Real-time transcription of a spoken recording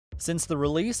Since the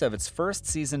release of its first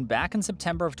season back in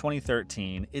September of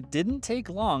 2013, it didn't take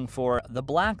long for The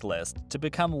Blacklist to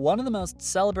become one of the most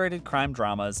celebrated crime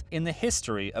dramas in the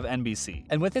history of NBC.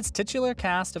 And with its titular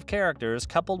cast of characters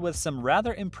coupled with some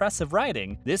rather impressive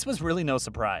writing, this was really no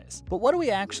surprise. But what do we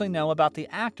actually know about the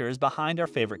actors behind our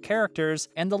favorite characters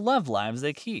and the love lives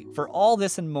they keep? For all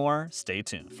this and more, stay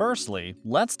tuned. Firstly,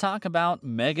 let's talk about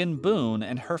Megan Boone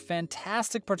and her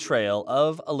fantastic portrayal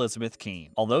of Elizabeth Keene.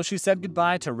 Although she said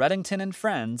goodbye to Reddington and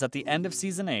friends at the end of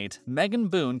season 8, Megan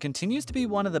Boone continues to be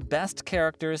one of the best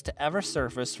characters to ever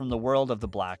surface from the world of The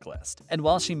Blacklist. And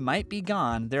while she might be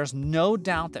gone, there's no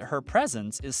doubt that her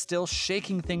presence is still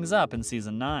shaking things up in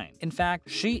season 9. In fact,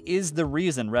 she is the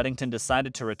reason Reddington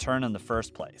decided to return in the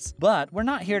first place. But we're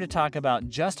not here to talk about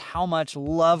just how much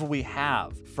love we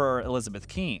have for Elizabeth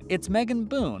Keene. It's Megan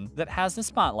Boone that has the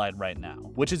spotlight right now,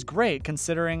 which is great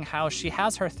considering how she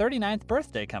has her 39th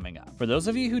birthday coming up. For those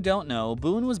of you who don't know,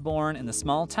 Boone was born in the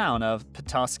small town of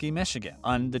Petoskey, Michigan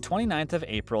on the 29th of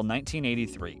April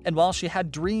 1983. And while she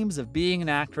had dreams of being an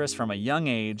actress from a young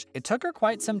age, it took her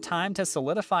quite some time to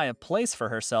solidify a place for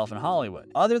herself in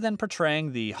Hollywood. Other than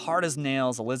portraying the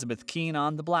hard-as-nails Elizabeth Keene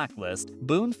on The Blacklist,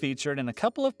 Boone featured in a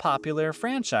couple of popular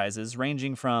franchises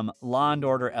ranging from Law &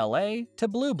 Order LA to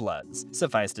Blue Bloods.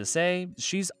 Suffice to say,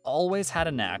 she's always had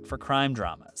a knack for crime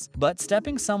dramas. But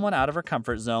stepping somewhat out of her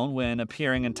comfort zone when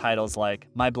appearing in titles like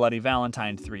My Bloody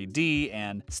Valentine 3D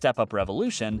and Step Up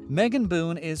Revolution, Megan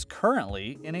Boone is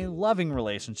currently in a loving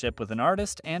relationship with an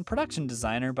artist and production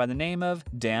designer by the name of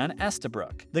Dan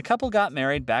Estabrook. The couple got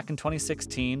married back in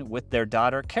 2016, with their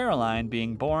daughter Caroline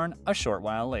being born a short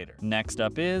while later. Next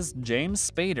up is James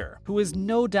Spader, who is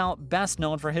no doubt best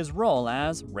known for his role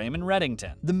as Raymond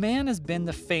Reddington. The man has been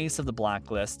the face of The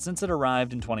Blacklist since it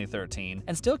arrived in 2013,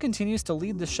 and still continues to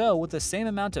lead the show with the same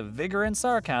amount of vigor and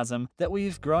sarcasm that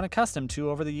we've grown accustomed to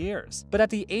over the years. But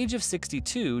at the age of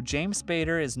 62, James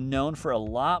Spader is known for a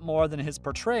lot more than his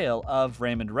portrayal of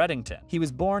Raymond Reddington. He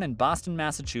was born in Boston,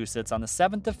 Massachusetts on the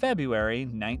 7th of February,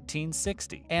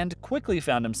 1960, and quickly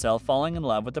found himself falling in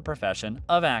love with the profession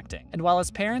of acting. And while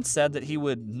his parents said that he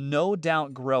would no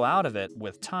doubt grow out of it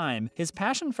with time, his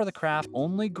passion for the craft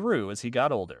only grew as he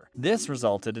got older. This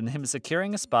resulted in him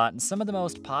securing a spot in some of the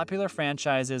most popular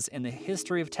franchises in the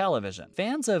history of television.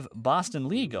 Fans of Boston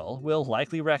Legal will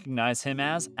likely recognize him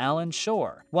as Alan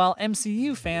Shore, while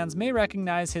MCU fans may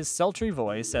recognize his sultry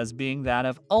voice as being that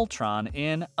of Ultron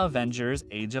in Avengers: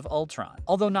 Age of Ultron.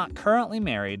 Although not currently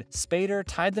married, Spader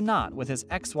tied the knot with his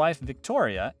ex-wife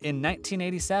Victoria in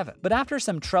 1987. But after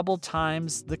some troubled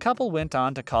times, the couple went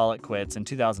on to call it quits in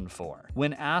 2004.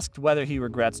 When asked whether he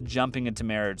regrets jumping into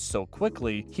marriage so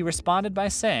quickly, he responded by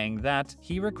saying that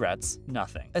he regrets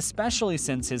nothing, especially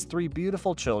since his 3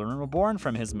 beautiful children were born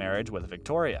from his marriage with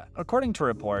Victoria. According to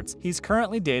reports, he's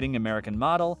currently dating American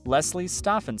model Leslie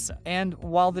Stephenson, and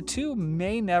while the two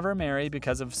may never marry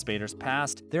because of Spader's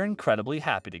past, they're incredibly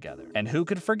happy together. And who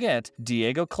could forget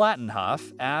Diego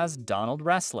Klattenhoff as Donald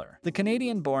Ressler? The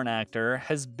Canadian-born actor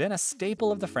has been a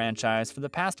staple of the franchise for the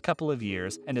past couple of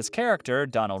years, and his character,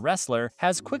 Donald Ressler,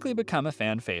 has quickly become a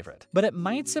fan favorite. But it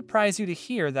might surprise you to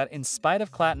hear that in spite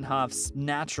of Klattenhoff's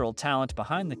natural talent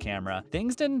behind the camera,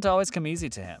 things didn't always come easy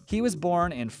to him. He was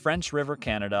born in French River,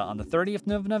 Canada on the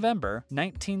 30th of November,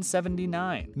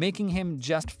 1979, making him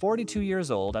just 42 years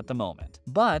old at the moment.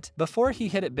 But before he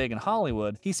hit it big in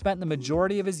Hollywood, he spent the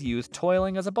majority of his youth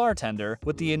toiling as a bartender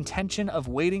with the intention of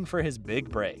waiting for his big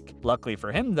break. Luckily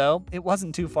for him though, it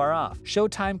wasn't too far off.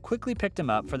 Showtime quickly picked him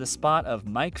up for the spot of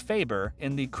Mike Faber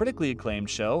in the critically acclaimed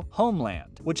show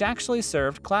Homeland, which actually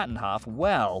served Klattenhoff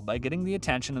well by getting the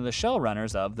attention of the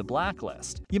showrunners of The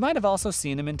Blacklist. You might have also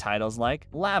seen him in titles like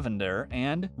Lavender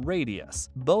and Radius,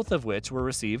 both of which were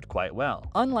received quite well.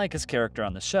 Unlike his character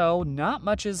on the show, not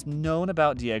much is known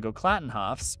about Diego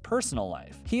Klattenhoff's personal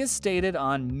life. He has stated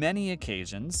on many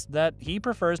occasions that he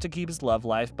prefers to keep his love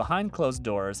life behind closed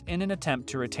doors in an attempt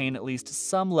to retain at least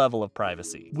some level of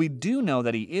privacy. We do know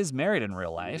that he is married in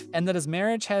real life, and that his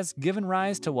marriage has given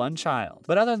rise to 1 child.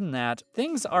 But other than that,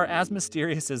 things are as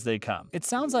mysterious as they come. It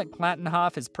sounds like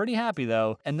Klattenhoff is pretty happy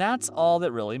though, and that's all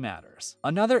that really matters.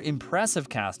 Another impressive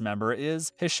cast member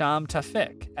is Hisham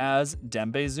Tawfiq as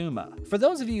Dembe Zuma. For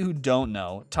those of you who don't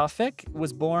know, Tawfiq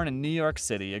was born in New York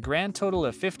City a grand total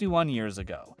of 51 years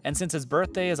ago, and since his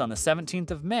birthday is on the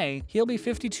 17th of May, he'll be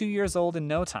 52 years old in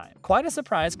no time. Quite a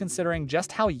surprise considering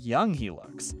just how young he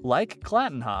looks. Like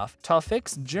Klattenhoff,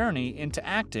 Tawfiq's journey into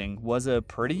acting was a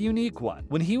pretty unique one.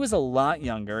 When he was a lot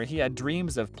younger, he had dreams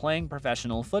dreams of playing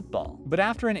professional football. But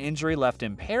after an injury left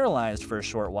him paralyzed for a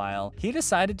short while, he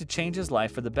decided to change his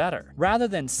life for the better. Rather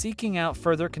than seeking out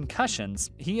further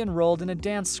concussions, he enrolled in a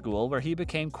dance school where he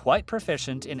became quite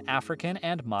proficient in African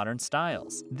and modern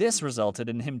styles. This resulted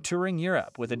in him touring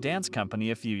Europe with a dance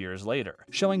company a few years later,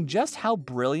 showing just how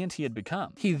brilliant he had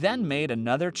become. He then made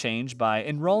another change by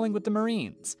enrolling with the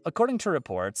Marines. According to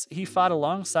reports, he fought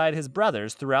alongside his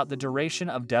brothers throughout the duration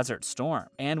of Desert Storm,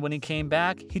 and when he came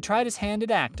back, he tried his hand at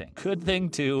acting. Good thing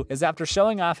too is after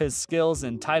showing off his skills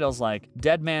in titles like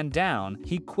Dead Man Down,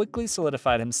 he quickly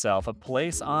solidified himself a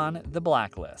place on the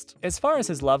Blacklist. As far as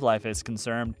his love life is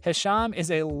concerned, Hisham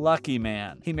is a lucky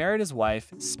man. He married his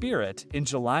wife, Spirit, in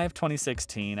July of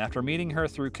 2016 after meeting her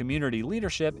through community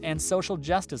leadership and social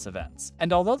justice events.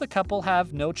 And although the couple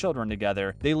have no children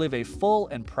together, they live a full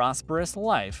and prosperous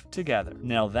life together.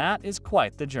 Now that is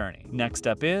quite the journey. Next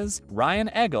up is Ryan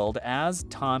Eggold as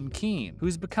Tom Keene,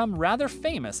 who's become rather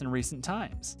famous in recent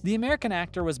times. The American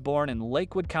actor was born in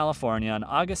Lakewood, California on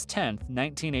August 10,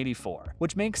 1984,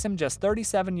 which makes him just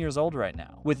 37 years old right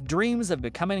now. With dreams of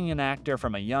becoming an actor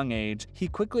from a young age, he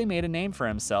quickly made a name for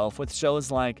himself with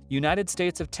shows like United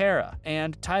States of Terra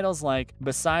and titles like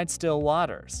Beside Still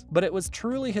Waters. But it was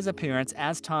truly his appearance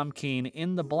as Tom Keene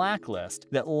in The Blacklist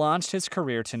that launched his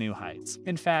career to new heights.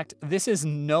 In fact, this is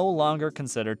no longer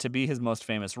considered to be his most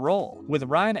famous role, with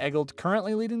Ryan Eggold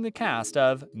currently leading the cast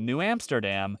of New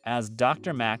Amsterdam as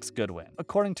Dr. Max Goodwin.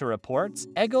 According to reports,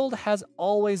 Eggold has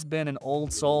always been an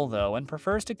old soul though and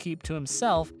prefers to keep to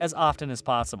himself as often as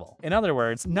possible. In other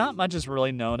words, not much is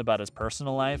really known about his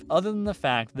personal life other than the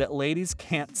fact that ladies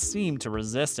can't seem to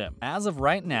resist him. As of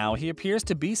right now, he appears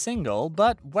to be single,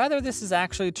 but whether this is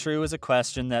actually true is a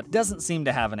question that doesn't seem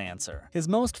to have an answer. His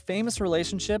most famous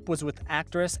relationship was with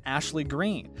actress Ashley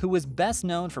Greene, who was best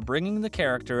known for bringing the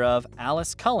character of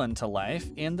Alice Cullen to life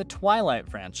in the Twilight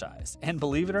franchise. And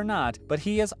believe it or not, but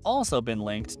he has also been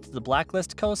linked to the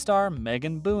Blacklist co-star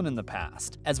Megan Boone in the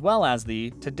past, as well as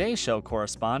the Today Show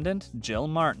correspondent Jill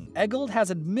Martin. Eggold has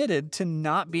admitted to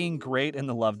not being great in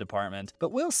the love department,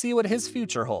 but we'll see what his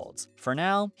future holds. For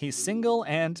now, he's single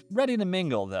and ready to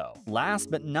mingle though. Last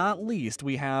but not least,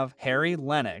 we have Harry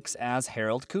Lennix as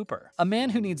Harold Cooper, a man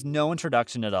who needs no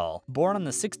introduction at all. Born on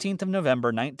the 16th of November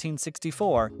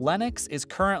 1964, Lennix is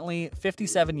currently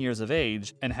 57 years of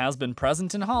age and has been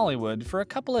present in Hollywood for a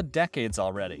couple of decades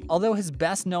already. Although his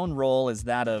best known role is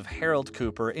that of Harold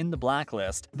Cooper in The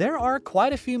Blacklist, there are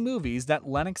quite a few movies that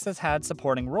Lennix has had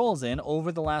supporting roles in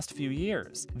over the last few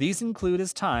years. These include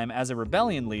his time as a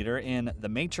rebellion leader in The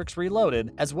Matrix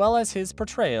Reloaded, as well as his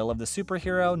portrayal of the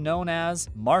superhero known as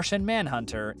Martian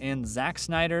Manhunter in Zack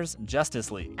Snyder's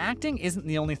Justice League. Acting isn't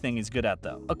the only thing he's good at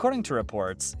though. According to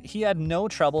reports, he had no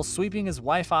trouble sweeping his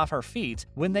wife off her feet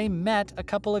when they met a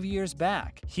couple of years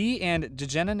back. He and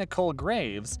Jenna Nicole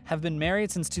Graves have been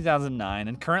married since 2009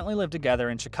 and currently live together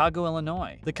in Chicago,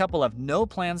 Illinois. The couple have no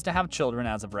plans to have children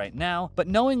as of right now, but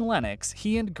knowing Lennix,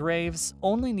 he and Graves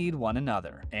only need one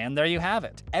another. And there you have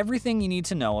it. Everything you need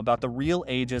to know about the real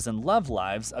ages and love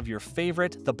lives of your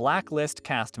favorite The Blacklist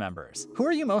cast members. Who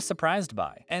are you most surprised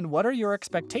by? And what are your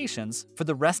expectations for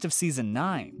the rest of Season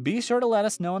 9? Be sure to let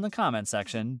us know in the comment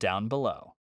section down below.